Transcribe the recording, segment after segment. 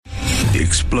The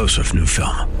explosive new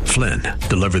film, Flynn,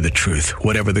 deliver the truth,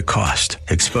 whatever the cost,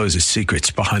 exposes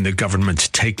secrets behind the government's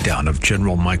takedown of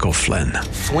General Michael Flynn.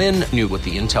 Flynn knew what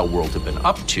the intel world had been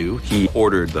up to. He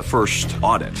ordered the first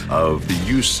audit of the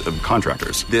use of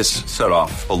contractors. This set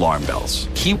off alarm bells.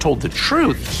 He told the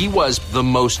truth. He was the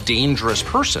most dangerous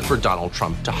person for Donald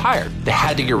Trump to hire. They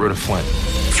had to get rid of Flynn.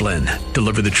 Flynn,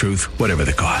 deliver the truth, whatever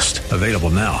the cost. Available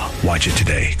now. Watch it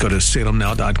today. Go to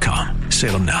salemnow.com.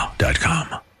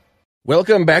 salemnow.com.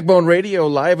 Welcome, Backbone Radio,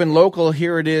 live and local.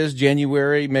 Here it is,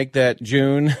 January, make that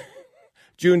June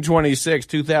 26,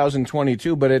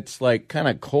 2022, but it's like kind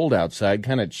of cold outside,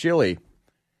 kind of chilly.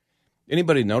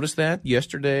 Anybody notice that?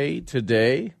 Yesterday,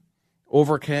 today,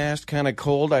 overcast, kind of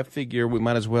cold. I figure we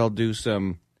might as well do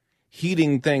some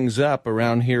heating things up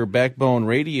around here. Backbone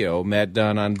Radio, Matt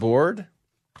Dunn on board.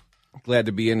 Glad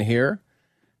to be in here.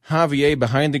 Javier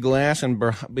behind the glass and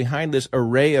behind this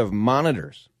array of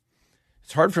monitors.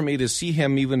 It's hard for me to see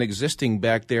him even existing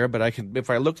back there, but I can. If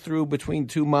I look through between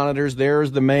two monitors,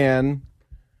 there's the man.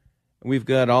 We've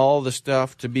got all the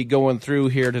stuff to be going through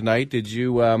here tonight. Did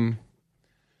you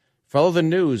follow the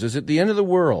news? Is it the end of the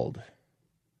world?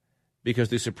 Because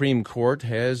the Supreme Court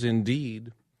has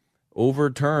indeed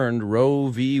overturned Roe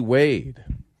v. Wade.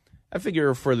 I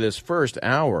figure for this first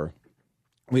hour,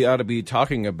 we ought to be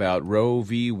talking about Roe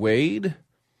v. Wade.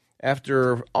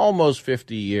 After almost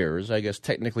 50 years, I guess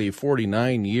technically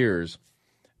 49 years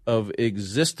of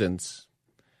existence,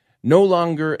 no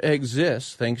longer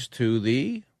exists thanks to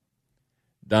the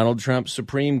Donald Trump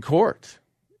Supreme Court.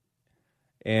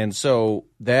 And so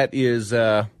that is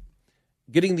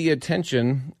getting the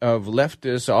attention of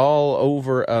leftists all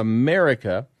over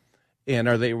America. And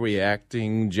are they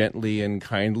reacting gently and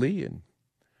kindly? And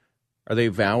are they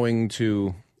vowing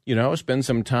to, spend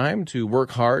some time to work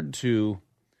hard to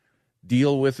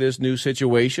deal with this new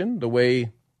situation the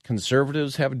way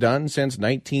conservatives have done since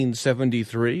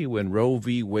 1973 when Roe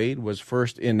v. Wade was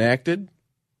first enacted?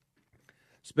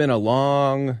 It's been a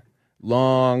long,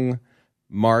 long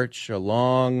march, a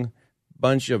long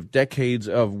bunch of decades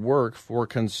of work for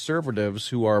conservatives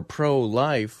who are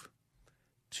pro-life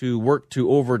to work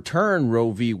to overturn Roe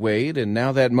v. Wade, and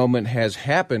now that moment has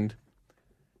happened.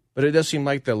 But it does seem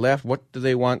like the left, what do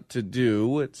they want to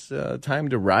do? It's time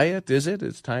to riot, is it?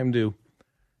 It's time to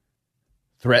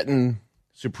threaten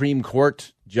Supreme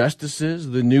Court justices,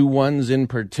 the new ones in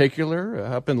particular,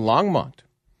 up in Longmont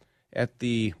at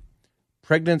the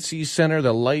Pregnancy Center,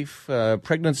 the Life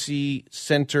Pregnancy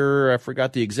Center, I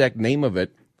forgot the exact name of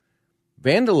it,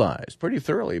 vandalized pretty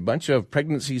thoroughly. A bunch of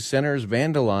pregnancy centers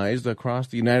vandalized across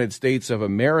the United States of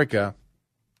America.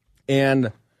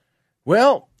 And,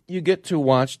 well, you get to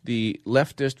watch the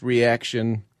leftist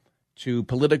reaction to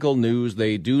political news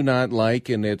they do not like,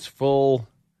 and it's full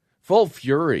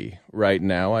fury right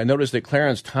now. I noticed that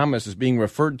Clarence Thomas is being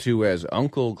referred to as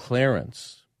Uncle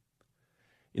Clarence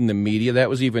in the media. That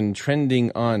was even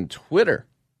trending on Twitter.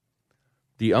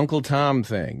 The Uncle Tom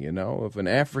thing, of an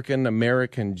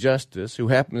African-American justice who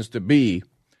happens to be,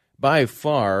 by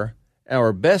far,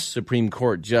 our best Supreme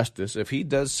Court justice. If he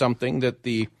does something that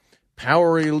the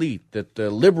power elite, that the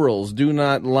liberals do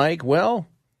not like, well,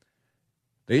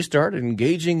 they start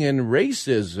engaging in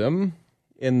racism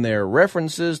in their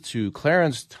references to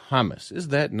Clarence Thomas. Is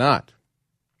that not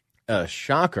a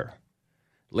shocker,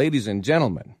 ladies and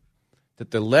gentlemen, that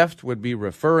the left would be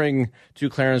referring to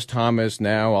Clarence Thomas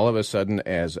now all of a sudden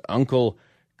as Uncle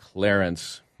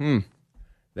Clarence?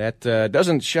 That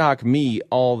doesn't shock me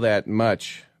all that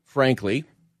much, frankly.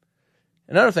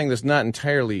 Another thing that's not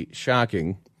entirely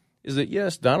shocking is that,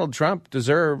 yes, Donald Trump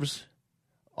deserves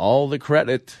all the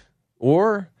credit,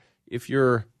 or if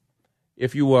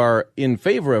you are in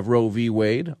favor of Roe v.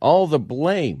 Wade, all the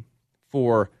blame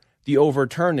for the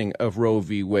overturning of Roe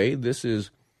v. Wade. This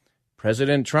is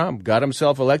President Trump, got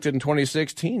himself elected in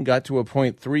 2016, got to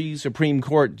appoint 3 Supreme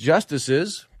Court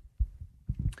justices,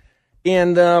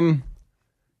 and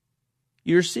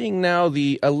you're seeing now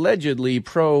the allegedly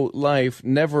pro-life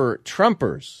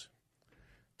never-Trumpers,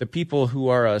 the people who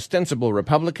are ostensible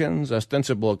Republicans,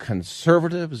 ostensible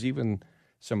conservatives, even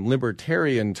some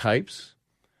libertarian types,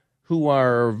 who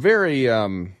are very,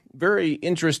 very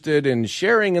interested in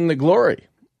sharing in the glory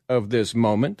of this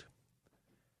moment.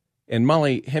 And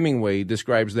Molly Hemingway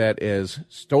describes that as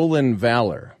stolen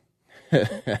valor.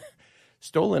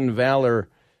 Stolen valor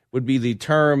would be the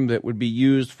term that would be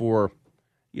used for,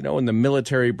 in the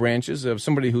military branches of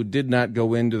somebody who did not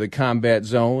go into the combat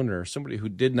zone or somebody who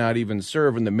did not even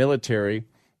serve in the military,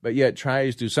 but yet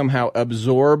tries to somehow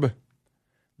absorb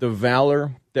the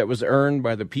valor that was earned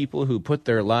by the people who put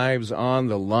their lives on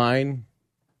the line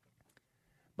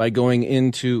by going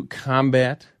into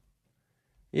combat.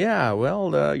 Yeah,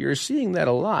 well, you're seeing that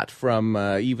a lot from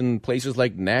even places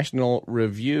like National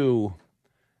Review.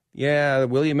 Yeah,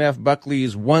 William F.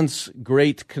 Buckley's once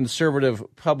great conservative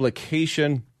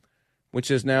publication, which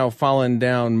has now fallen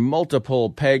down multiple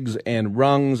pegs and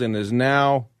rungs and is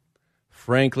now,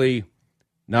 frankly,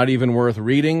 not even worth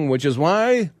reading, which is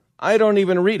why I don't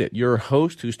even read it. Your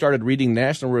host, who started reading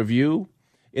National Review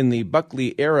in the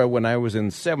Buckley era when I was in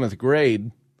 7th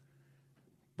grade.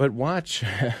 But watch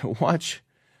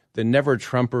the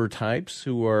never-Trumper types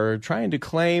who are trying to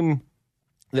claim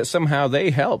that somehow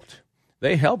they helped.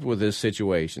 They helped with this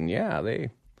situation. Yeah,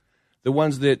 the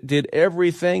ones that did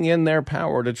everything in their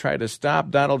power to try to stop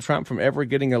Donald Trump from ever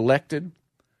getting elected,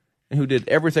 and who did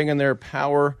everything in their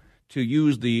power to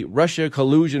use the Russia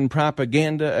collusion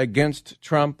propaganda against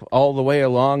Trump all the way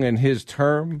along in his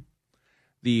term.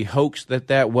 The hoax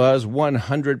that was,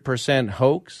 100%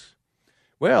 hoax.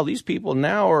 Well, these people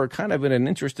now are kind of in an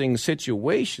interesting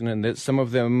situation in that some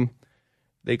of them,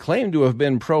 they claim to have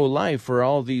been pro-life for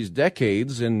all these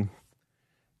decades, and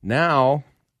now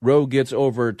Roe gets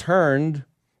overturned,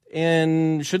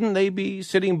 and shouldn't they be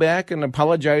sitting back and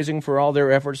apologizing for all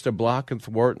their efforts to block and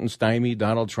thwart and stymie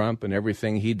Donald Trump and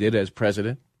everything he did as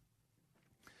president?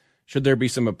 Should there be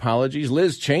some apologies?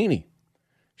 Liz Cheney,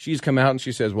 she's come out and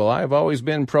she says, well, I've always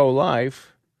been pro-life.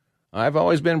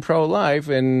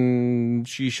 And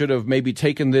she should have maybe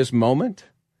taken this moment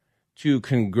to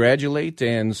congratulate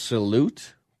and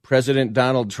salute President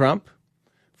Donald Trump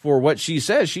for what she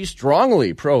says. She's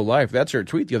strongly pro-life. That's her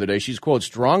tweet the other day. She's, quote,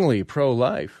 strongly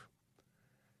pro-life.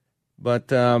 But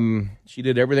she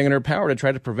did everything in her power to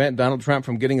try to prevent Donald Trump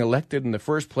from getting elected in the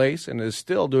first place, and is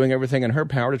still doing everything in her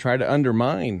power to try to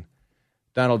undermine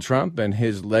Donald Trump and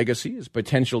his legacy, his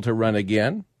potential to run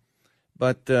again.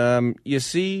 But you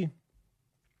see,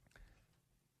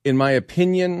 in my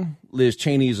opinion, Liz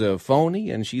Cheney's a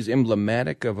phony, and she's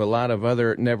emblematic of a lot of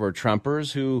other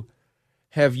never-Trumpers who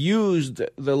have used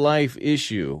the life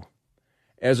issue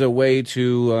as a way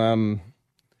to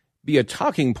be a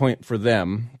talking point for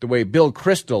them, the way Bill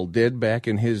Kristol did back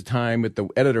in his time at the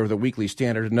editor of the Weekly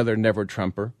Standard, another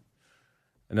never-Trumper,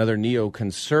 another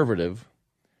neoconservative,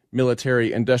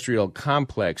 military-industrial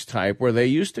complex type, where they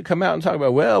used to come out and talk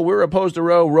about, well, we're opposed to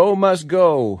Roe. Roe must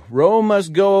go. Roe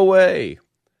must go away,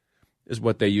 is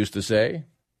what they used to say.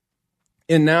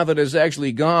 And now that it's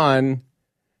actually gone,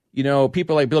 you know,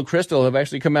 people like Bill Kristol have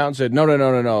actually come out and said, no,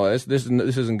 this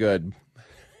isn't good.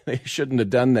 They shouldn't have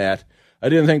done that. I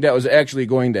didn't think that was actually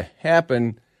going to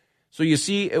happen. So you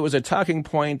see, it was a talking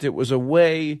point. It was a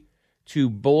way to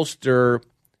bolster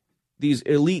these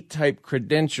elite-type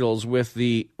credentials with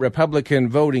the Republican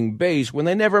voting base when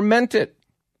they never meant it.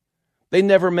 They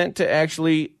never meant to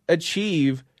actually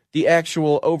achieve the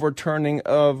actual overturning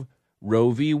of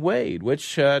Roe v. Wade,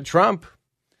 which it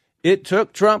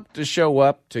took Trump to show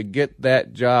up to get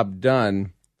that job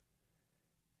done.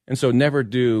 And so never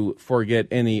do forget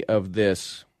any of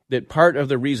this, that part of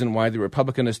the reason why the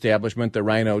Republican establishment, the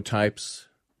rhino types,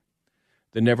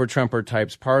 the never-Trumper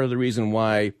types, part of the reason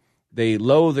why they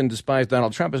loathe and despise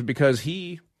Donald Trump is because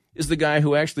he is the guy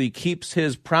who actually keeps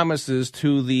his promises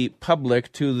to the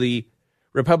public, to the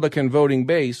Republican voting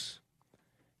base,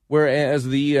 whereas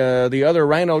the other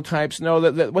rhino types know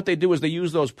that what they do is they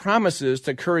use those promises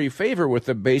to curry favor with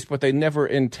the base, but they never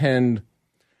intend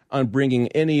on bringing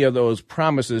any of those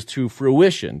promises to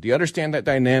fruition. Do you understand that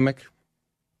dynamic?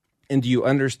 And do you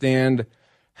understand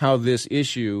how this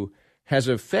issue has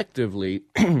effectively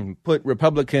put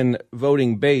Republican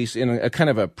voting base in a kind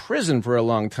of a prison for a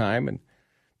long time, and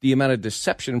the amount of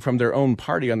deception from their own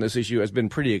party on this issue has been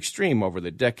pretty extreme over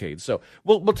the decades. So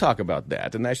we'll talk about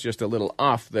that, and that's just a little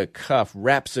off-the-cuff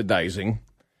rhapsodizing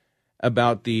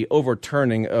about the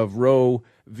overturning of Roe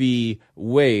v.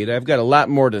 Wade. I've got a lot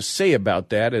more to say about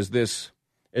that as this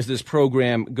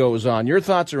program goes on. Your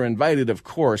thoughts are invited, of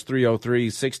course,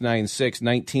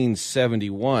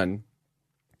 303-696-1971.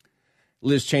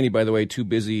 Liz Cheney, by the way, too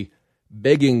busy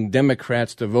begging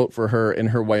Democrats to vote for her in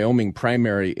her Wyoming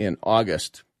primary in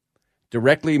August,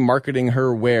 directly marketing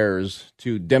her wares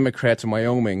to Democrats in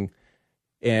Wyoming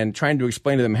and trying to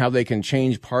explain to them how they can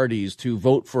change parties to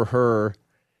vote for her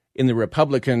in the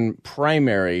Republican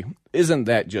primary. Isn't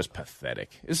that just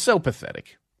pathetic? It's so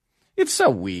pathetic. It's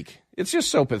so weak. It's just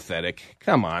so pathetic.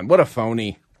 Come on, what a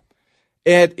phony.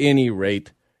 At any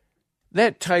rate,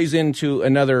 that ties into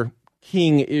another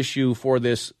king issue for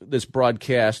this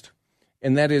broadcast,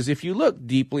 and that is, if you look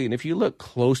deeply and if you look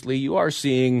closely, you are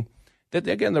seeing that,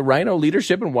 again, the rhino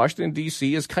leadership in Washington,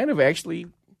 D.C. is kind of actually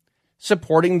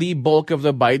supporting the bulk of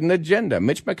the Biden agenda.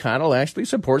 Mitch McConnell actually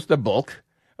supports the bulk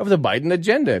of the Biden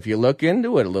agenda. If you look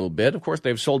into it a little bit, of course,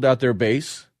 they've sold out their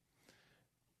base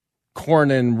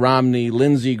Cornyn, Romney,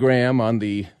 Lindsey Graham on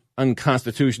the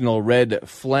unconstitutional red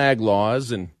flag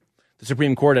laws, and the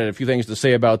Supreme Court had a few things to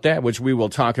say about that, which we will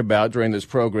talk about during this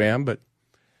program. But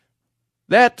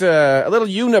that, a little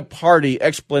uniparty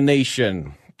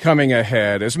explanation coming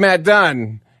ahead. It's Matt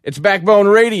Dunn. It's Backbone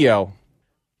Radio.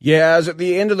 Yeah, is it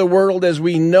the end of the world as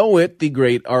we know it, the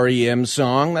great REM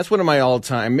song? That's one of my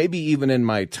all-time, maybe even in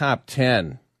my top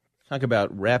 10. Talk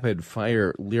about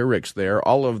rapid-fire lyrics there,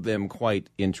 all of them quite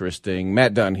interesting.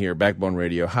 Matt Dunn here, Backbone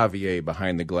Radio, Javier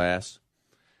behind the glass.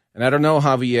 And I don't know,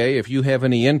 Javier, if you have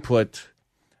any input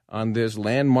on this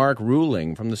landmark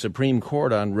ruling from the Supreme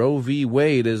Court on Roe v.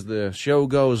 Wade as the show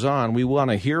goes on. We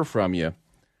want to hear from you.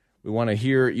 We want to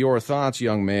hear your thoughts,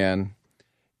 young man.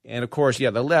 And, of course,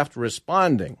 the left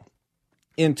responding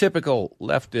in typical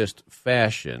leftist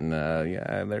fashion.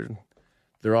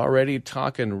 They're already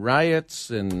talking riots,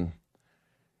 and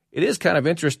it is kind of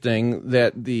interesting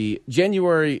that the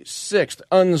January 6th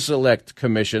Unselect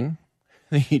Commission,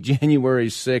 the January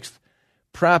 6th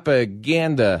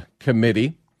Propaganda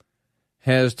Committee,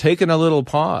 has taken a little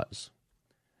pause.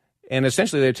 And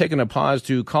essentially they've taken a pause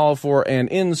to call for an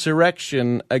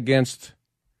insurrection against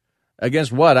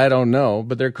what, I don't know,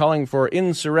 but they're calling for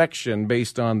insurrection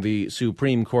based on the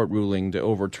Supreme Court ruling to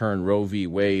overturn Roe v.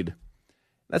 Wade.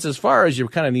 That's as far as you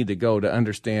kind of need to go to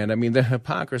understand. I mean, the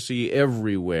hypocrisy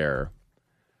everywhere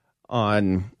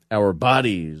on our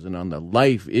bodies and on the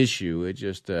life issue, it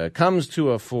just comes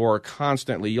to a fore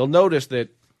constantly. You'll notice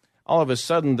that all of a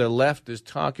sudden the left is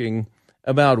talking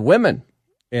about women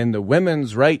and the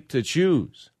women's right to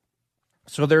choose.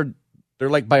 So they're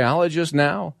like biologists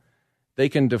now. They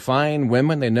can define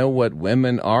women. They know what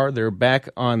women are. They're back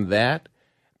on that.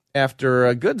 After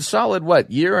a good solid,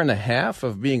 year and a half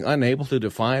of being unable to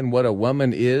define what a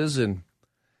woman is. And,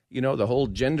 the whole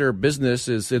gender business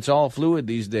it's all fluid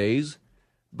these days.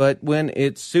 But when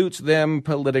it suits them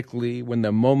politically, when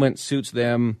the moment suits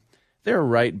them, they're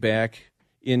right back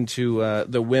into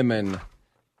the women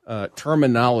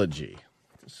terminology.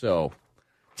 So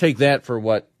take that for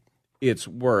what it's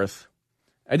worth.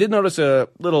 I did notice a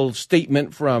little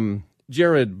statement from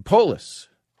Jared Polis,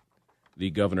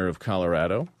 the governor of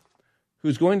Colorado,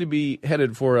 who's going to be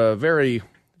headed for a very,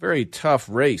 very tough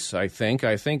race, I think.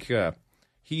 I think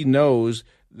he knows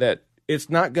that it's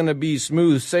not going to be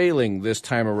smooth sailing this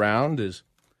time around as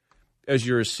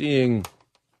you're seeing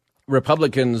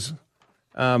Republicans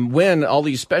win all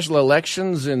these special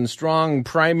elections and strong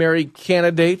primary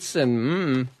candidates.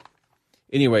 And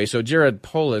anyway, so Jared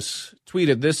Polis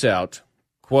tweeted this out,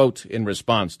 quote, in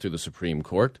response to the Supreme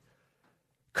Court: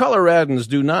 Coloradans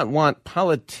do not want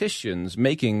politicians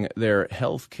making their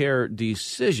health care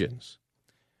decisions.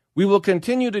 We will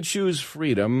continue to choose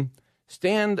freedom,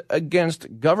 stand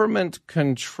against government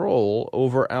control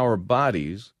over our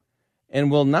bodies,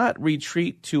 and will not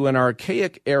retreat to an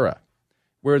archaic era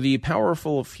where the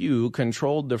powerful few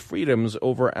controlled the freedoms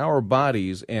over our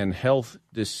bodies and health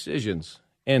decisions,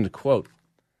 end quote.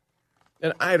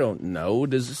 And I don't know,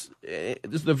 does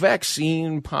the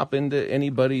vaccine pop into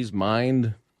anybody's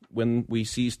mind when we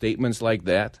see statements like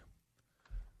that?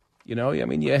 You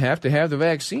have to have the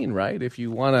vaccine, right? If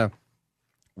you want to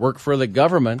work for the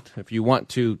government, if you want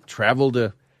to travel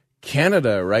to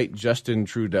Canada, right, Justin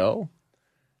Trudeau?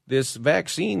 This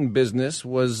vaccine business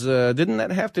didn't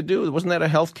that have to do, wasn't that a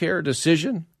healthcare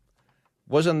decision?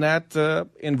 Wasn't that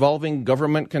involving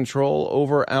government control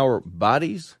over our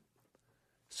bodies?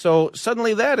 So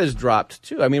suddenly that is dropped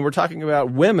too. I mean, we're talking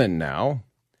about women now,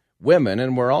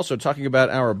 and we're also talking about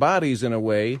our bodies in a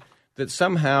way that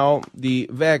somehow the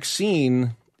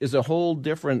vaccine is a whole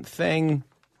different thing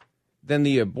than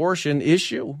the abortion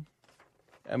issue.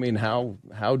 I mean, how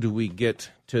do we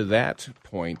get to that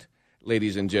point,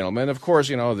 ladies and gentlemen? Of course,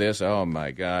 this, oh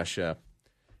my gosh,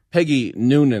 Peggy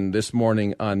Noonan this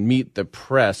morning on Meet the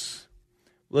Press.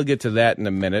 We'll get to that in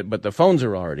a minute, but the phones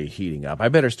are already heating up. I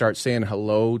better start saying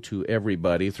hello to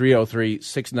everybody.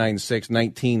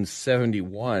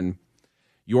 303-696-1971.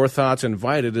 Your thoughts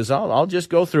invited is I'll just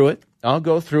go through it. I'll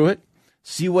go through it,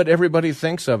 see what everybody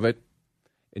thinks of it.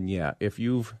 And yeah, if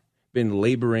you've been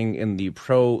laboring in the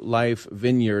pro-life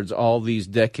vineyards all these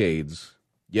decades,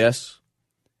 yes,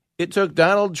 it took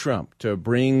Donald Trump to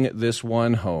bring this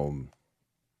one home.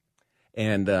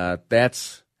 And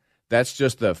that's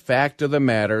just the fact of the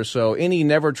matter. So any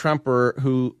never-Trumper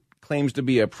who claims to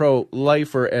be a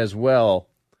pro-lifer as well,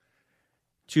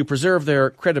 to preserve their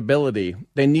credibility,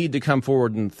 they need to come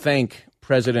forward and thank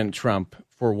President Trump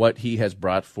for what he has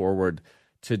brought forward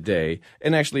today.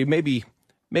 And actually, maybe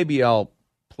I'll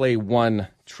play one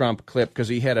Trump clip because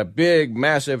he had a big,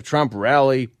 massive Trump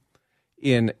rally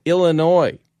in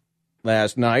Illinois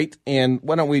last night, and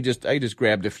why don't I just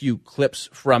grabbed a few clips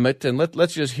from it, and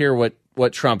let's just hear what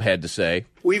Trump had to say.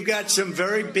 We've got some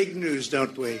very big news,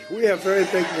 don't we? We have very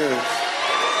big news.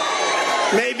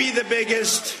 Maybe the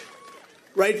biggest,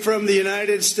 right from the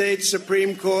United States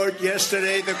Supreme Court.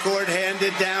 Yesterday, the court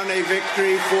handed down a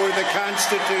victory for the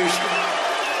Constitution,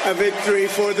 a victory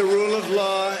for the rule of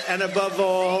law, and above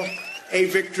all, a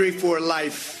victory for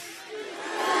life.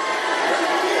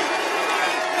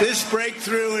 This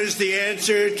breakthrough is the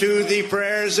answer to the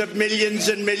prayers of millions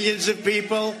and millions of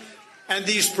people, and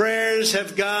these prayers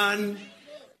have gone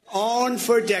on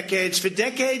for decades. For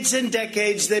decades and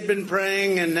decades they've been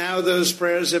praying, and now those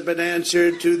prayers have been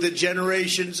answered to the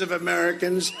generations of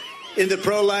Americans in the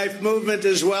pro-life movement,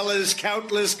 as well as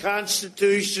countless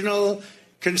constitutional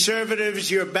conservatives.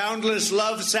 Your boundless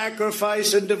love,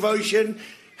 sacrifice, and devotion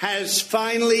has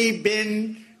finally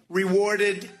been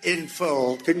rewarded in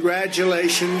full.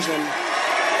 Congratulations. And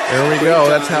there we go.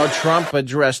 That's how Trump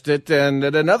addressed it. And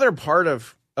at another part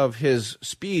of his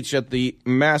speech at the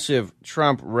massive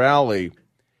Trump rally,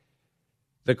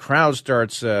 the crowd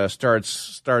starts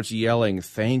yelling,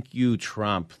 "Thank you,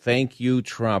 Trump. Thank you,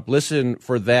 Trump." Listen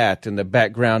for that in the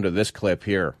background of this clip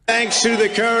here. Thanks to the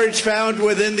courage found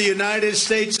within the United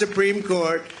States Supreme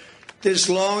Court, this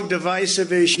long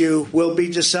divisive issue will be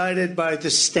decided by the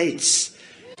states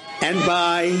and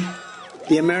by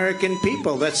the American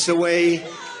people. That's the way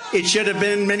it should have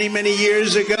been many, many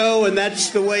years ago, and that's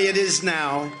the way it is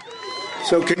now.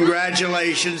 So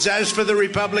congratulations. As for the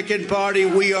Republican Party,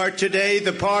 we are today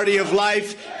the party of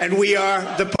life, and we are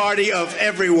the party of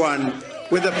everyone.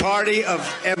 We're the party of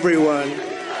everyone.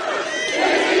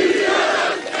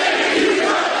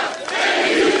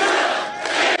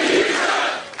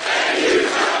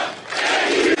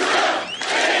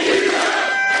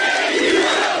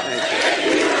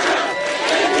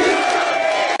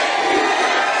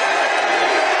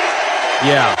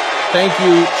 Yeah, thank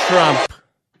you, Trump,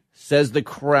 says the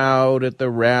crowd at the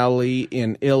rally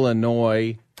in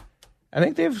Illinois. I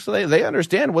think they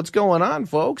understand what's going on,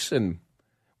 folks, and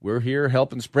we're here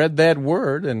helping spread that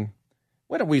word. And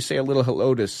why don't we say a little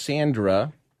hello to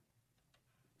Sandra?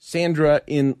 Sandra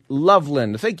in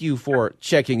Loveland, thank you for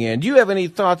checking in. Do you have any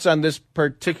thoughts on this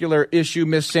particular issue,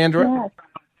 Miss Sandra?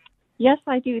 Yes,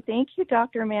 I do. Thank you,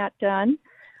 Dr. Matt Dunn.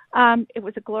 It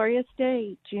was a glorious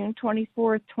day, June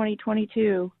 24th,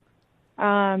 2022.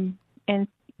 And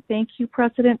thank you,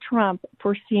 President Trump,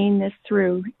 for seeing this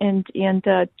through and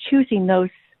choosing those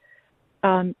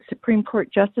Supreme Court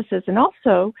justices. And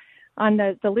also on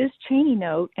the Liz Cheney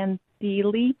note and the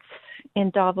elites in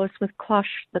Davos with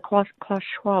the Klaus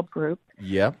Schwab group.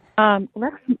 Yep. Let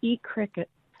them eat crickets.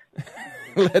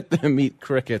 Let them eat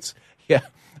crickets. Yeah.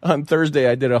 On Thursday,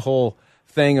 I did a whole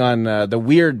thing on the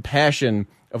weird passion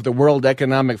of the World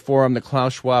Economic Forum, the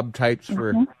Klaus Schwab types,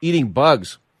 for eating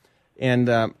bugs. And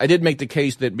I did make the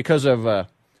case that because of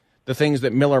the things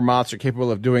that Miller moths are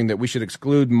capable of doing, that we should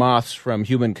exclude moths from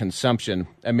human consumption.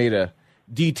 I made a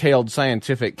detailed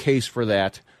scientific case for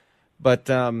that. But,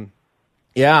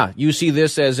 yeah, you see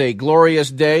this as a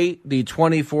glorious day, the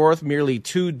 24th, merely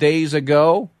 2 days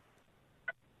ago.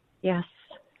 Yes,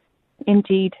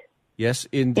 indeed. Yes,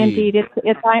 indeed.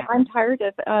 Indeed, I'm tired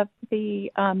of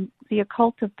the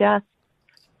occult of death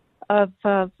of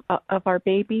our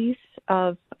babies,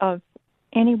 of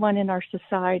anyone in our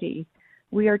society.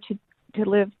 We are to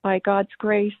live by God's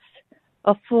grace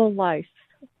a full life.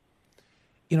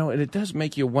 You know, and it does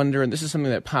make you wonder, and this is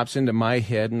something that pops into my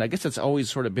head, and I guess it's always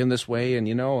sort of been this way.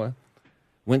 And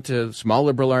went to small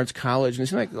liberal arts college, and it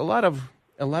seemed like a lot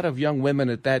of young women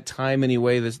at that time,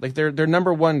 anyway, their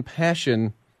number one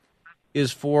passion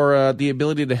is for the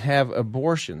ability to have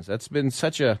abortions. That's been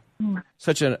such a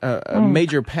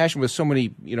major passion with so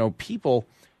many people.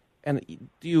 And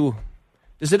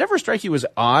does it ever strike you as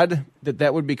odd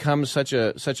that would become such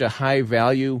a high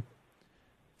value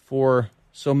for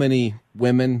so many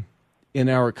women in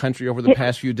our country over the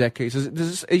past few decades?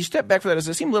 As you step back for that, does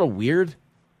it seem a little weird?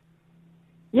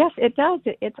 Yes, it does.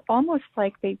 It's almost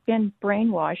like they've been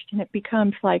brainwashed, and it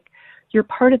becomes like you're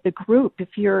part of the group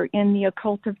if you're in the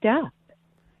occult of death.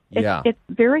 It's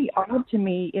very odd to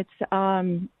me. It's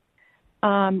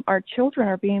our children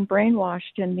are being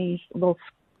brainwashed in these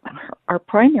our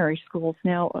primary schools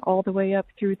now, all the way up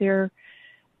through their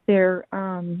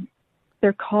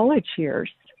college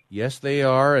years. Yes, they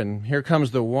are, and here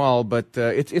comes the wall. But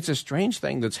it's a strange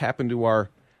thing that's happened to our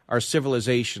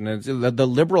civilization, and the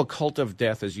liberal cult of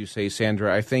death, as you say,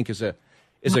 Sandra. I think is a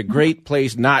great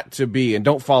place not to be, and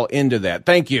don't fall into that.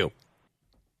 Thank you.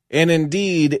 And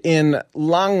indeed, in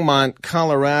Longmont,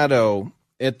 Colorado,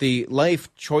 at the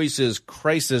Life Choices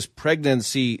Crisis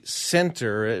Pregnancy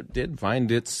Center, it did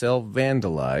find itself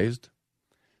vandalized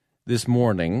this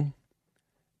morning.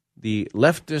 The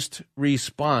leftist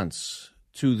response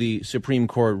to the Supreme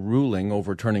Court ruling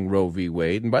overturning Roe v.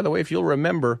 Wade. And by the way, if you'll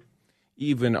remember,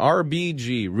 even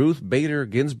RBG, Ruth Bader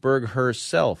Ginsburg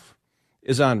herself,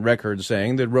 is on record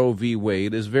saying that Roe v.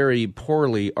 Wade is very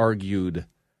poorly argued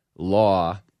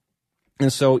law.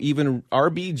 And so even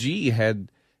RBG had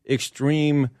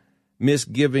extreme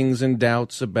misgivings and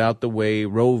doubts about the way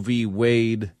Roe v.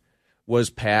 Wade was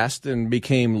passed and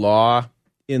became law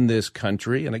in this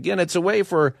country. And again, it's a way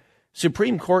for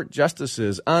Supreme Court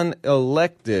justices,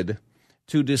 unelected,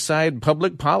 to decide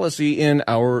public policy in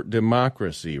our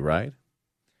democracy, right?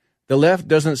 The left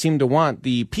doesn't seem to want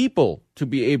the people to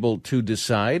be able to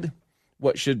decide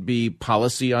what should be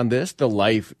policy on this, the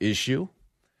life issue.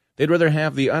 They'd rather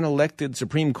have the unelected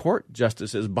Supreme Court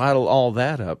justices bottle all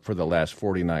that up for the last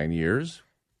 49 years.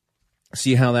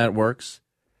 See how that works?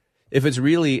 If it's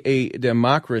really a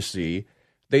democracy,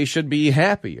 they should be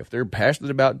happy. If they're passionate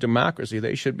about democracy,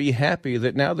 they should be happy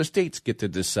that now the states get to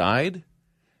decide.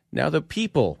 Now the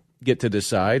people get to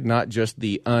decide, not just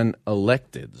the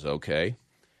unelecteds, okay?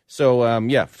 So,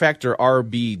 factor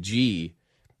RBG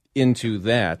into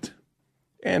that.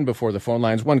 And before the phone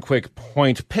lines, one quick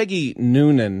point. Peggy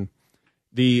Noonan,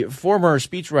 the former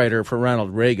speechwriter for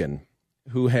Ronald Reagan,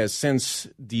 who has since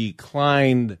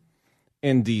declined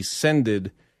and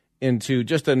descended into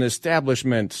just an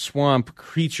establishment swamp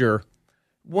creature,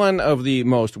 one of the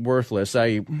most worthless.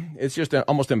 It's just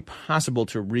almost impossible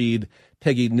to read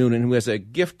Peggy Noonan, who has a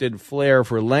gifted flair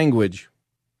for language,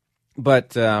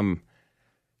 but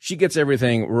she gets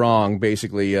everything wrong,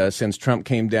 basically, since Trump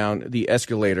came down the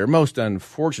escalator. Most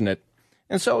unfortunate.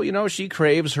 And so, she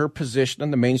craves her position in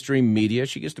the mainstream media.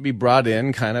 She gets to be brought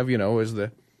in kind of, as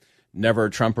the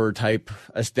never-Trumper type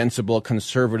ostensible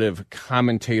conservative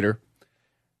commentator,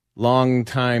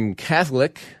 longtime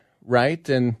Catholic, right?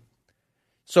 And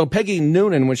so Peggy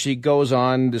Noonan, when she goes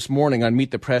on this morning on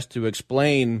Meet the Press to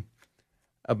explain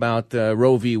about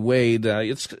Roe v. Wade,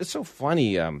 it's so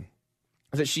funny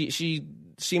that she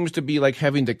seems to be like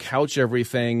having to couch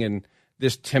everything in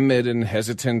this timid and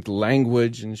hesitant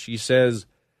language. And she says,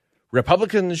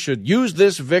 Republicans should use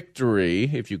this victory,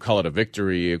 if you call it a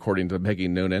victory, according to Peggy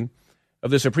Noonan,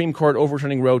 of the Supreme Court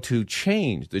overturning Roe to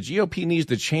change. The GOP needs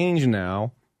to change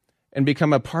now and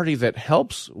become a party that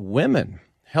helps women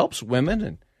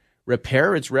and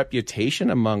repair its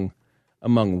reputation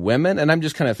among women. And I'm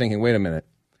just kind of thinking, wait a minute.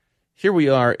 Here we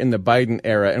are in the Biden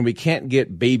era, and we can't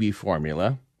get baby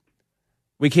formula.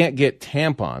 We can't get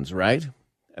tampons, right?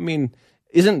 I mean,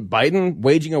 isn't Biden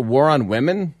waging a war on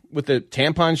women with the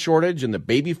tampon shortage and the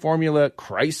baby formula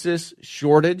crisis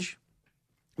shortage?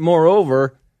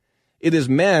 Moreover, it is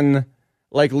men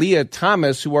like Leah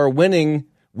Thomas who are winning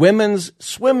women's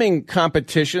swimming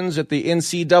competitions at the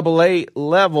NCAA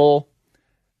level.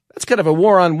 That's kind of a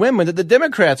war on women that the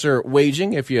Democrats are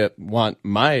waging, if you want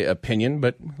my opinion.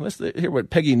 But let's hear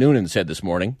what Peggy Noonan said this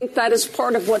morning. That is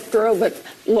part of what drove it.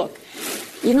 Look,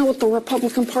 you know what the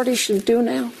Republican Party should do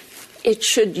now? It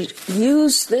should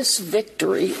use this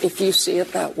victory, if you see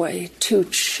it that way, to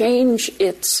change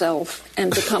itself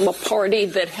and become a party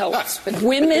that helps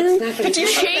women, to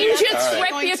change its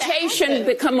reputation,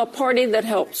 become a party that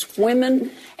helps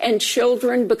women and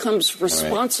children, becomes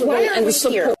responsible and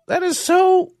support. That is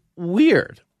so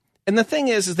weird. And the thing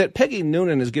is that Peggy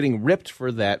Noonan is getting ripped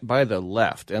for that by the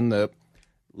left, and the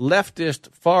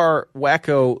leftist, far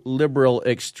wacko, liberal,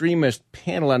 extremist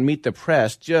panel on Meet the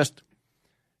Press just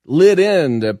lit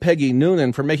into Peggy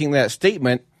Noonan for making that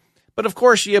statement. But of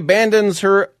course, she abandons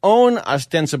her own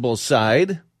ostensible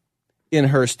side in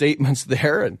her statements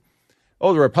there. And,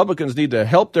 the Republicans need to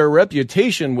help their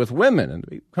reputation with women and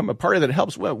become a party that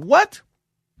helps women. What?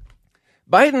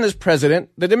 Biden is president.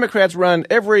 The Democrats run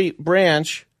every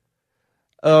branch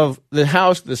of the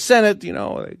House, the Senate.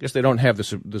 I guess they don't have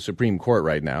the Supreme Court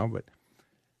right now, but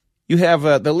you have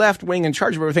the left wing in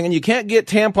charge of everything, and you can't get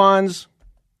tampons.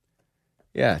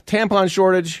 Yeah, tampon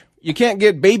shortage. You can't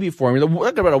get baby formula. We're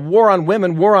talking about a war on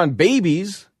women, war on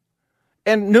babies.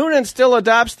 And Noonan still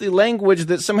adopts the language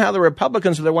that somehow the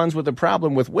Republicans are the ones with the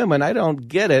problem with women. I don't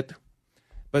get it.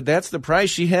 But that's the price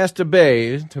she has to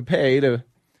pay to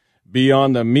be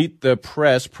on the Meet the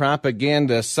Press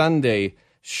Propaganda Sunday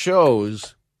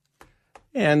shows.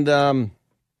 And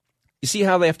you see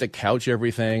how they have to couch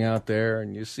everything out there,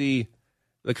 and you see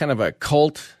the kind of a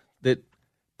cult that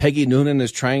Peggy Noonan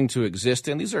is trying to exist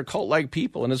in. These are cult-like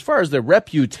people. And as far as the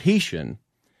reputation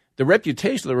of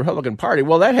the Republican Party,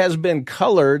 well, that has been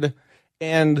colored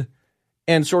and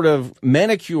and sort of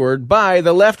manicured by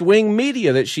the left-wing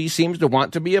media that she seems to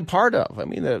want to be a part of. I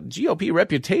mean, the GOP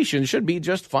reputation should be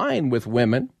just fine with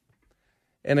women.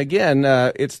 And again,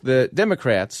 it's the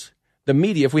Democrats, the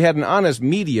media. If we had an honest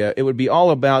media, it would be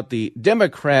all about the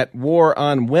Democrat war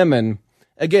on women,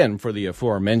 again, for the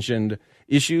aforementioned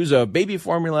issues of baby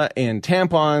formula and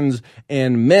tampons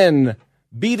and men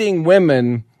beating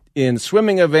women in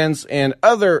swimming events and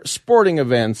other sporting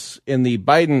events in the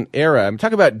Biden era. I'm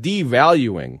talking about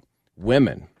devaluing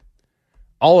women,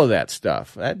 all of that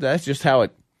stuff. That's just how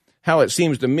it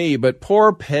seems to me. But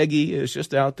poor Peggy is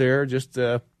just out there, just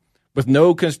with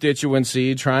no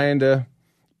constituency, trying to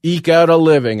eke out a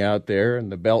living out there in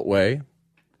the Beltway.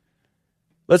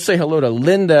 Let's say hello to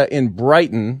Linda in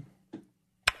Brighton.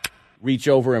 Reach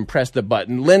over and press the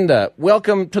button. Linda,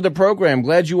 welcome to the program.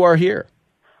 Glad you are here.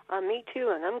 Me too,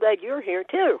 and I'm glad you're here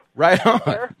too. Right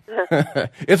on.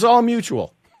 It's all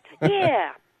mutual.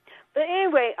 Yeah. But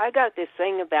anyway, I got this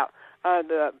thing about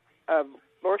the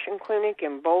abortion clinic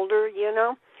in Boulder,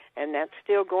 and that's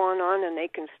still going on, and they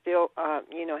can still,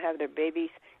 have their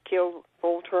babies killed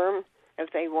full term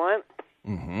if they want.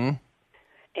 Mm-hmm.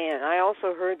 And I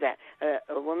also heard that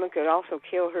a woman could also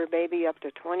kill her baby up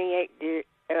to 28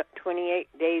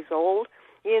 days old,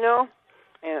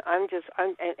 And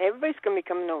and everybody's going to be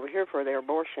coming over here for their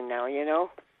abortion now,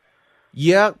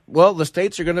 Yeah, well, the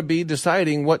states are going to be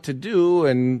deciding what to do,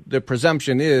 and the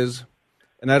presumption is,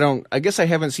 and I guess I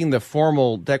haven't seen the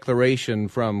formal declaration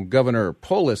from Governor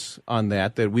Polis on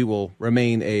that we will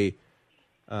remain a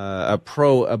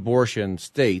pro-abortion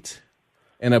state,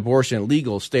 an abortion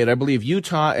legal state. I believe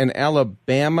Utah and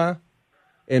Alabama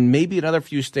and maybe another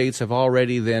few states have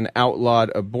already then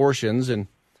outlawed abortions, and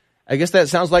I guess that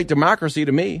sounds like democracy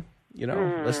to me.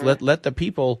 Let's let the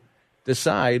people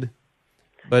decide.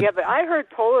 But yeah, but I heard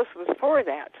Polis was for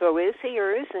that. So is he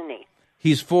or isn't he?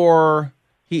 He's for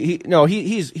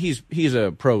he's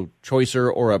a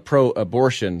pro-choicer or a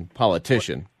pro-abortion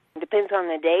politician. Depends on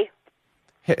the day.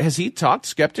 Has he talked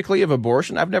skeptically of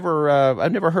abortion? I've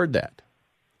never heard that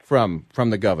from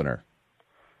the governor.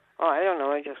 Oh, I don't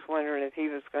know. I just wondered if he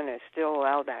was going to still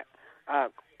allow that.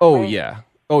 Oh yeah.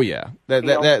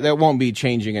 That won't be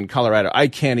changing in Colorado. I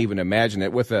can't even imagine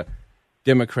it with a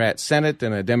Democrat Senate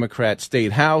and a Democrat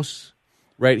State House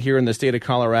right here in the state of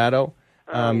Colorado.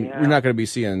 We're not going to be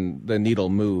seeing the needle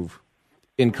move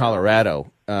in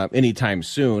Colorado anytime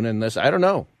soon, unless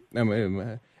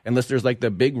unless there's like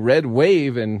the big red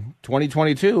wave in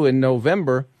 2022 in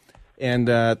November, and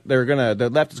the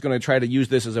left is going to try to use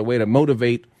this as a way to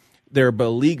motivate their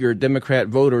beleaguered Democrat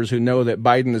voters who know that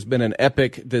Biden has been an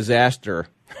epic disaster.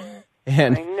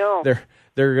 And I know.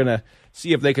 They're going to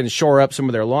see if they can shore up some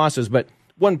of their losses. But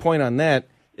one point on that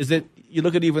is that you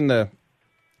look at even the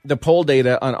poll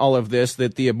data on all of this,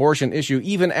 that the abortion issue,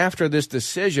 even after this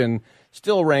decision,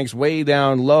 still ranks way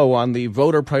down low on the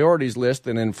voter priorities list,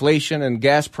 and inflation and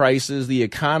gas prices, the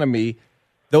economy,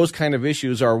 those kind of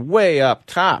issues are way up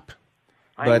top.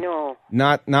 But I know.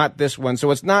 Not this one.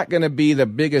 So it's not going to be the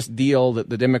biggest deal that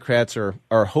the Democrats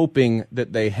are hoping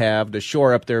that they have to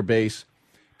shore up their base.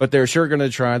 But they're sure going to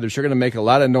try. They're sure going to make a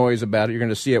lot of noise about it. You're going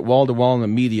to see it wall to wall in the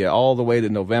media all the way to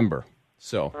November.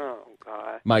 So, oh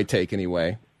God, my take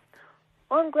anyway.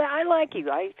 Well, I'm glad. I like you.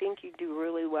 I think you do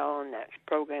really well on that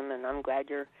program, and I'm glad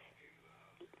you're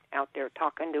out there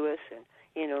talking to us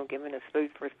and giving us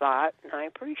food for thought. And I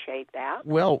appreciate that.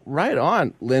 Well, right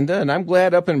on, Linda. And I'm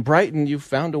glad up in Brighton you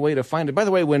found a way to find it. By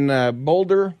the way, when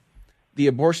Boulder, the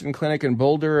abortion clinic in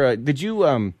Boulder, did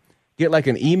you get like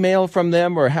an email from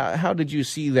them, or how did you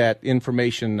see that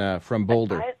information from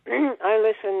Boulder? I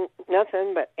listen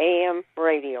nothing but AM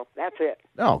radio. That's it.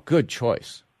 Oh, good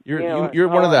choice. You're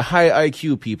one of the high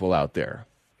IQ people out there,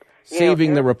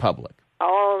 saving the republic.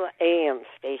 All the AM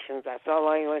stations. That's all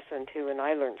I listen to, and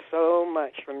I learned so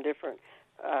much from different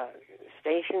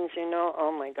stations.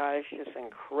 Oh my God, it's just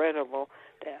incredible.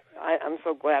 I'm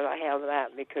so glad I have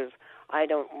that, because I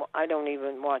don't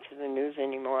even watch the news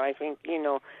anymore. I think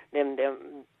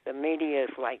the media is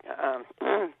like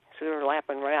sewer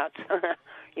lapping rats.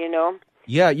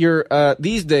 Yeah, you're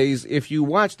these days, if you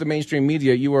watch the mainstream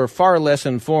media, you are far less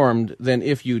informed than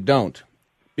if you don't,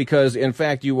 because in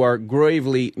fact you are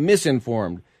gravely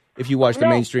misinformed if you watch the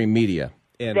mainstream media.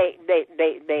 And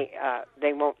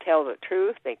they won't tell the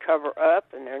truth. They cover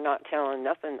up, and they're not telling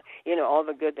nothing. All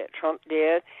the good that Trump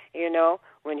did,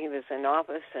 when he was in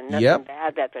office, and nothing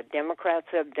bad that the Democrats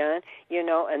have done,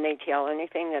 and they tell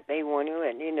anything that they want to,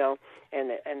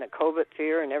 and the COVID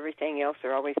fear and everything else.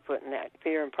 They're always putting that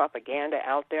fear and propaganda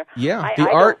out there. Yeah, the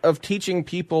art of teaching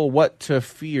people what to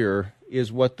fear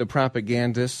is what the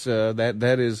propagandists,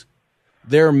 that is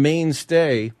their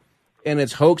mainstay. And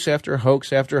it's hoax after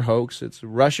hoax after hoax. It's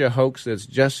Russia hoax. It's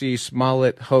Jussie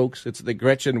Smollett hoax. It's the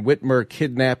Gretchen Whitmer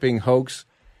kidnapping hoax.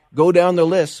 Go down the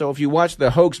list. So if you watch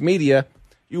the hoax media,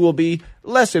 you will be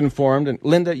less informed. And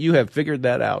Linda, you have figured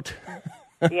that out.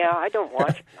 Yeah, I don't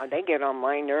watch. They get on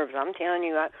my nerves. I'm telling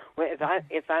you, if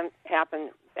I happen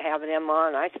to have them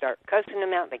on, I start cussing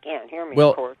them out. They can't hear me.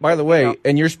 Well, of course, by the way,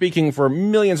 and you're speaking for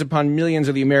millions upon millions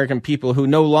of the American people who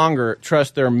no longer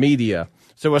trust their media.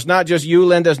 So it's not just you,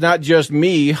 Linda. It's not just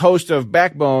me, host of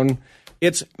Backbone.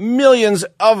 It's millions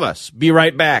of us. Be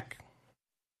right back.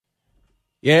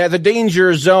 Yeah, the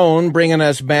Danger Zone bringing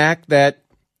us back. That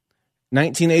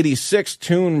 1986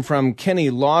 tune from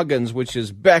Kenny Loggins, which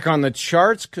is back on the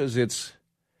charts because it's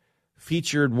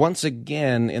featured once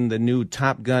again in the new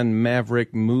Top Gun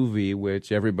Maverick movie,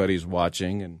 which everybody's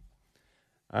watching. And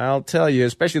I'll tell you,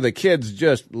 especially the kids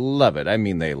just love it. I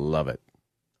mean, they love it.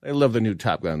 They love the new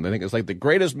Top Gun. They think it's like the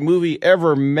greatest movie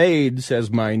ever made, says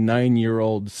my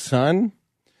 9-year-old son.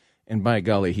 And by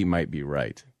golly, he might be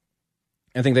right.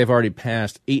 I think they've already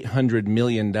passed $800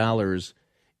 million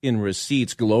in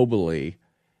receipts globally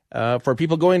for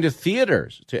people going to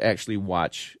theaters to actually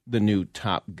watch the new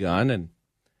Top Gun. And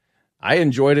I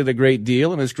enjoyed it a great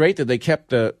deal, and it's great that they kept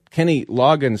the Kenny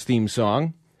Loggins theme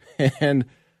song.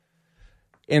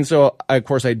 And so, of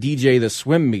course, I DJ the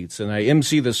swim meets, and I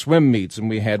MC the swim meets, and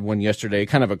we had one yesterday,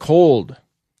 kind of a cold,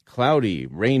 cloudy,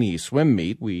 rainy swim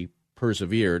meet. We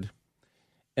persevered.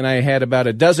 And I had about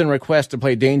a dozen requests to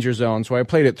play Danger Zone, so I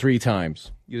played it 3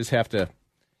 times. You just have to...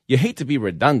 You hate to be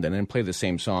redundant and play the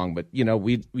same song, but, you know,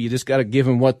 we just got to give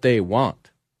them what they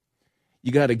want.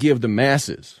 You got to give the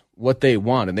masses what they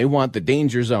want, and they want the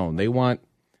Danger Zone. They want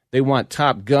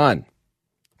Top Gun,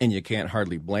 and you can't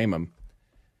hardly blame them.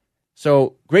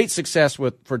 So great success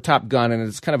for Top Gun, and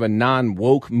it's kind of a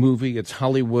non-woke movie. It's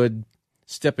Hollywood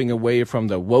stepping away from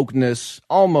the wokeness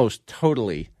almost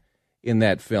totally in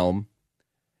that film.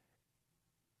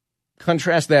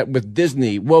 Contrast that with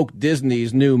Disney, woke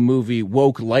Disney's new movie,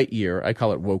 Woke Lightyear. I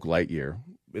call it Woke Lightyear.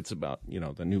 It's about,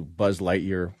 the new Buzz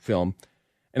Lightyear film.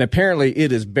 And apparently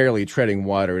it is barely treading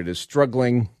water. It is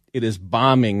struggling. It is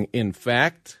bombing, in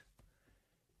fact.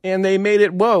 And they made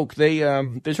it woke. They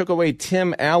took away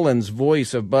Tim Allen's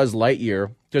voice of Buzz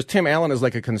Lightyear, because Tim Allen is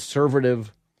like a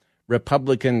conservative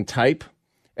Republican type.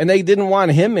 And they didn't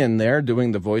want him in there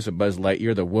doing the voice of Buzz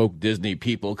Lightyear. The woke Disney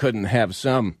people couldn't have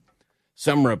some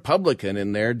Republican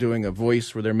in there doing a voice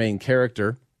for their main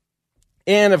character.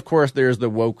 And, of course, there's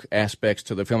the woke aspects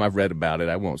to the film. I've read about it.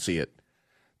 I won't see it.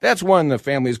 That's one the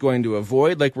family's going to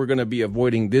avoid, like we're going to be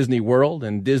avoiding Disney World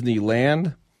and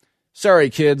Disneyland. Sorry,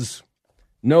 kids.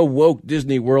 No woke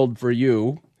Disney World for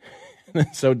you.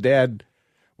 So Dad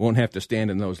won't have to stand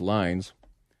in those lines.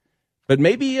 But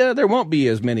maybe there won't be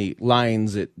as many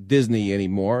lines at Disney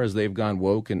anymore, as they've gone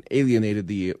woke and alienated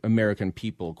the American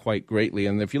people quite greatly.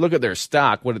 And if you look at their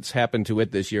stock, what has happened to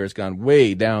it this year has gone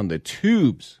way down the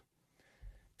tubes.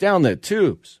 Down the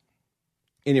tubes.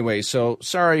 Anyway, so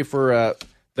sorry for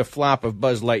the flop of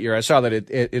Buzz Lightyear. I saw that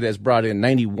it has brought in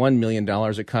 $91 million.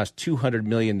 It cost $200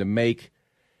 million to make.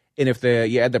 And if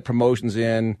you add the promotions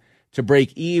in, to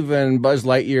break even, Buzz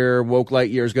Lightyear, Woke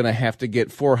Lightyear is going to have to get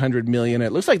 $400 million.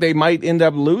 It looks like they might end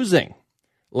up losing,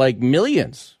 like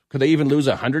millions. Could they even lose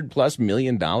 $100+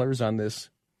 million on this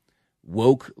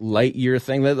Woke Lightyear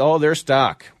thing? Oh, their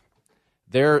stock.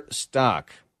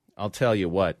 I'll tell you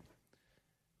what.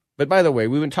 But by the way,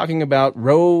 we've been talking about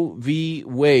Roe v.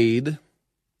 Wade,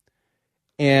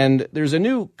 and there's a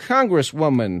new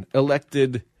congresswoman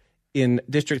elected in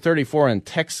District 34 in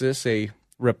Texas, a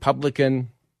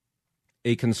Republican,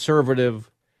 a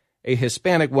conservative, a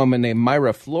Hispanic woman named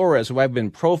Mayra Flores, who I've been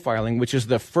profiling, which is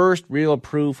the first real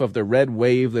proof of the red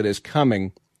wave that is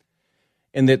coming,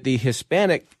 and that the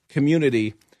Hispanic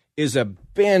community is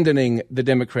abandoning the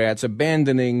Democrats,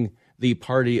 abandoning the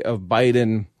party of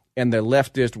Biden and the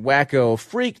leftist wacko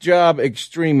freak job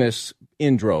extremists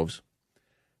in droves.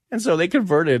 And so they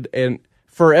converted a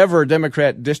forever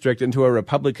Democrat district into a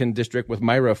Republican district with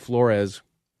Mayra Flores.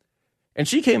 And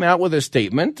she came out with a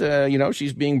statement.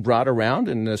 She's being brought around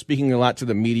and speaking a lot to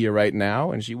the media right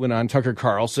now. And she went on Tucker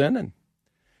Carlson. And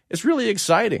it's really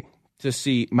exciting to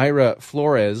see Mayra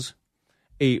Flores,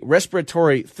 a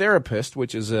respiratory therapist,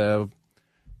 which is a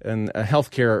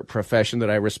healthcare profession that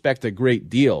I respect a great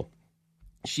deal.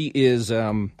 She is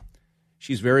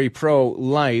she's very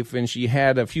pro-life, and she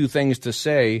had a few things to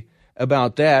say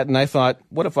about that. And I thought,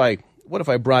 what if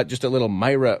I brought just a little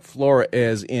Mayra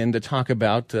Flores in to talk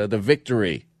about the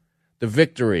victory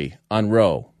on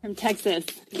Roe? From Texas.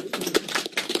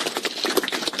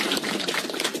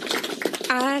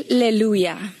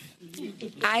 Alleluia.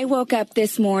 I woke up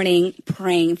this morning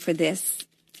praying for this,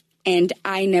 and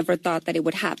I never thought that it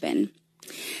would happen.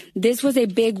 This was a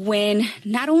big win,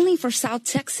 not only for South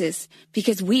Texas,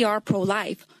 because we are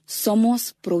pro-life,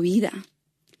 somos pro vida,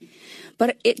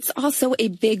 but it's also a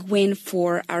big win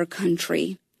for our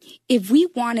country. If we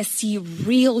want to see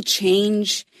real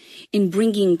change in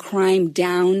bringing crime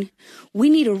down, we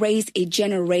need to raise a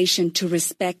generation to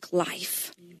respect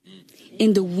life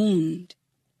in the womb.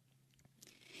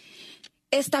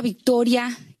 Esta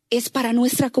victoria es para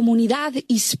nuestra comunidad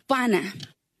hispana.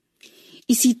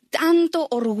 Y si tanto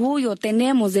orgullo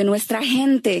tenemos de nuestra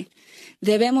gente,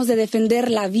 debemos de defender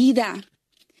la vida.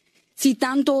 Si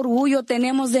tanto orgullo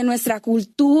tenemos de nuestra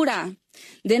cultura,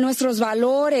 de nuestros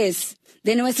valores,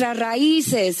 de nuestras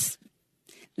raíces,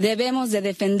 debemos de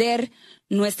defender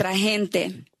nuestra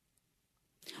gente.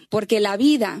 Porque la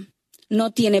vida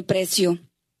no tiene precio.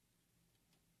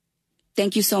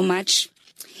 Thank you so much.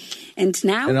 And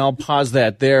now... And I'll pause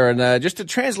that there. And just to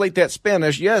translate that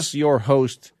Spanish, yes, your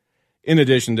host, in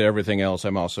addition to everything else,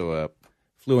 I'm also a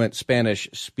fluent Spanish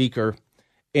speaker.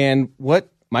 And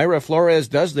what Mayra Flores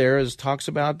does there is talks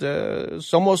about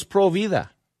somos pro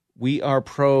vida. We are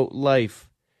pro-life.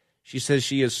 She says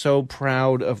she is so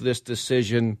proud of this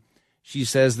decision. She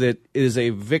says that it is a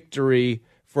victory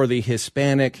for the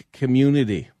Hispanic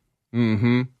community.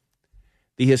 The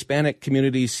Hispanic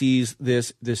community sees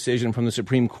this decision from the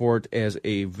Supreme Court as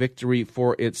a victory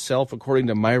for itself, according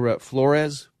to Mayra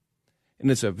Flores.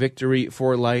 And it's a victory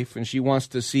for life. And she wants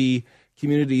to see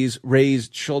communities raise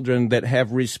children that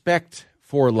have respect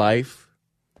for life.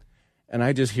 And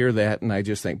I just hear that, and I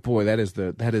just think, boy, that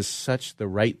is such the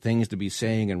right things to be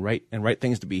saying and right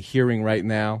things to be hearing right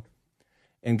now.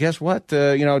 And guess what?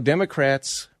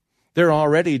 Democrats, they're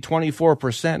already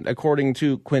 24%, according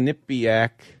to Quinnipiac,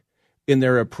 in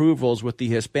their approvals with the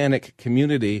Hispanic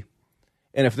community.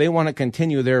 And if they want to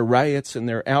continue their riots and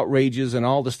their outrages and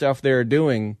all the stuff they're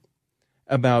doing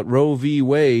about Roe v.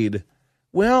 Wade,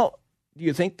 well, do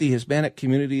you think the Hispanic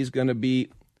community is going to be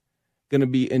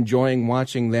enjoying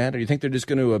watching that? Or do you think they're just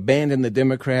going to abandon the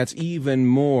Democrats even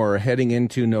more heading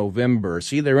into November?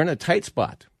 See, they're in a tight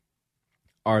spot.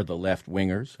 Are the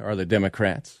left-wingers? Are the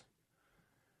Democrats?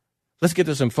 Let's get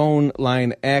to some phone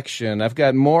line action. I've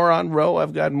got more on Roe.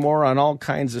 I've got more on all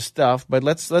kinds of stuff. But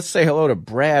let's say hello to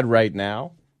Brad right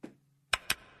now.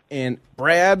 And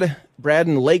Brad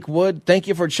in Lakewood, thank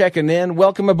you for checking in.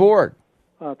 Welcome aboard.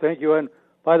 Thank you. And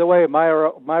by the way,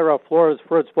 Mayra Flores'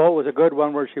 first vote was a good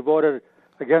one, where she voted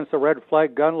against the red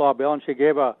flag gun law bill, and she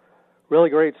gave a really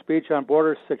great speech on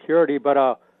border security. But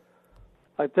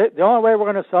I think the only way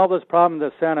we're going to solve this problem in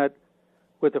the Senate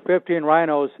with the 15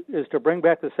 rhinos is to bring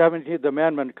back the 17th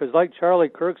Amendment, because like Charlie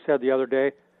Kirk said the other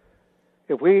day,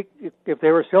 if they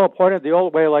were still appointed the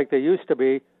old way like they used to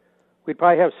be, we'd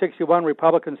probably have 61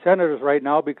 Republican senators right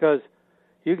now, because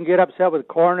you can get upset with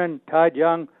Cornyn, Todd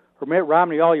Young, or Mitt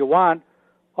Romney all you want.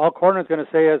 All Cornyn's going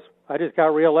to say is, I just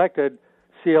got reelected,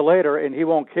 see you later, and he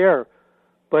won't care.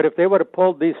 But if they would have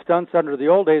pulled these stunts under the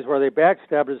old days where they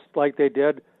backstabbed us like they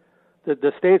did,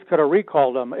 the states could have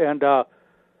recalled them. And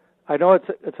I know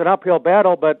it's an uphill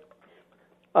battle, but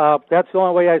that's the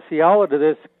only way I see out of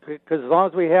this, because as long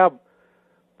as we have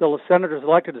the senators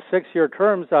elected to 6-year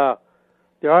terms,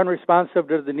 they're unresponsive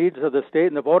to the needs of the state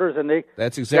and the voters, and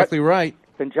That's exactly right.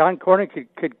 And John Cornyn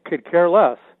could care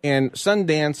less. And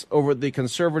Sundance over the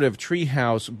Conservative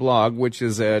Treehouse blog, which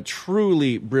is a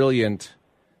truly brilliant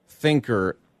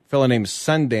thinker, a fellow named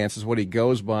Sundance is what he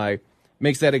goes by,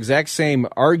 makes that exact same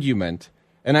argument.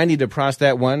 And I need to process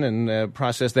that one and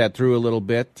process that through a little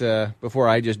bit before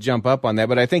I just jump up on that.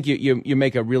 But I think you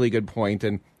make a really good point.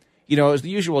 And, it was the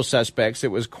usual suspects.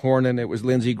 It was Cornyn, it was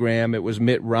Lindsey Graham, it was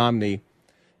Mitt Romney.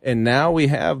 And now we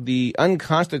have the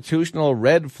unconstitutional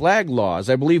red flag laws.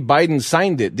 I believe Biden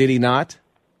signed it, did he not?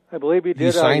 I believe he did.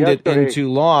 He signed it yesterday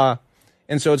into law.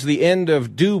 And so it's the end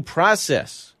of due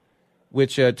process,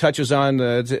 which touches on,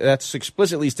 that's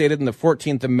explicitly stated in the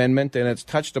 14th Amendment, and it's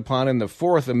touched upon in the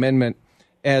 4th Amendment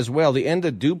as well. The end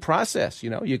of due process.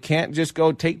 You can't just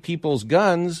go take people's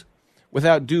guns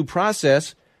without due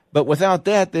process. But without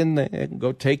that, then they can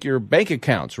go take your bank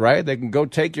accounts, right? They can go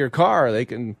take your car. They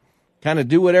can kind of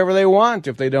do whatever they want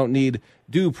if they don't need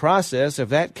due process. If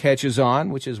that catches on,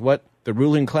 which is what the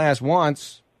ruling class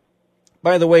wants.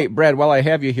 By the way, Brad, while I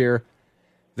have you here,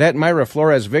 that Mayra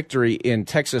Flores victory in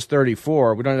Texas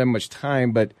 34, we don't have much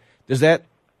time, but does that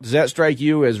strike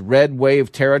you as red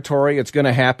wave territory? It's going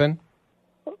to happen?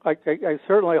 I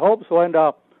certainly hope so. And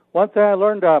one thing I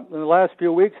learned in the last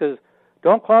few weeks is,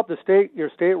 don't call up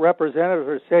your state representatives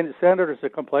or senators to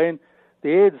complain. The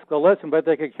aides will listen, but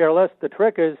they could care less. The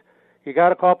trick is, you got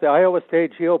to call up the Iowa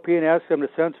State GOP and ask them to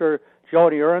censor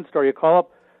Joni Ernst, or you call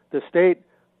up the state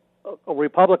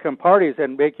Republican parties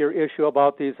and make your issue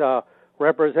about these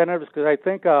representatives, because I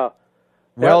think...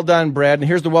 well done, Brad. And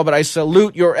here's the but I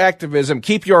salute your activism.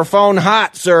 Keep your phone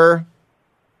hot, sir.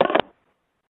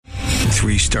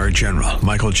 3-star General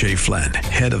Michael J. Flynn,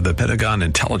 head of the Pentagon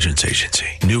Intelligence Agency,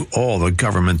 knew all the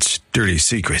government's dirty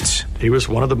secrets. He was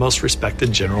one of the most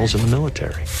respected generals in the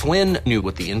military. Flynn knew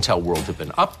what the intel world had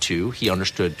been up to. He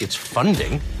understood its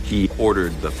funding. He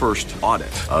ordered the first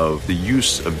audit of the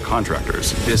use of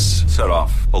contractors. This set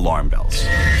off alarm bells.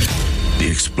 The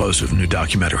explosive new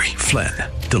documentary, Flynn,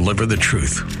 Deliver the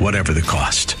Truth, Whatever the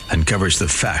Cost, uncovers the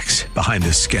facts behind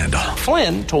this scandal.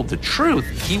 Flynn told the truth.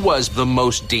 He was the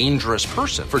most dangerous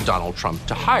person for Donald Trump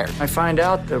to hire. I find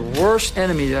out the worst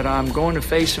enemy that I'm going to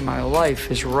face in my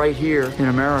life is right here in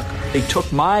America. They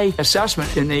took my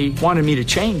assessment and they wanted me to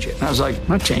change it. And I was like, I'm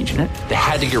not changing it. They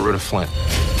had to get rid of Flynn.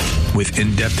 With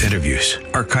in-depth interviews,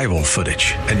 archival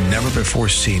footage, and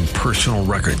never-before-seen personal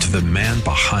records of the man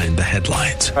behind the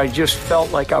headlines. I just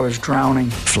felt like I was drowning.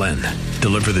 Flynn,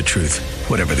 Deliver the Truth,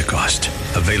 Whatever the Cost.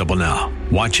 Available now.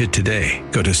 Watch it today.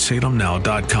 Go to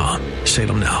salemnow.com.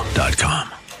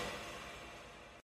 salemnow.com.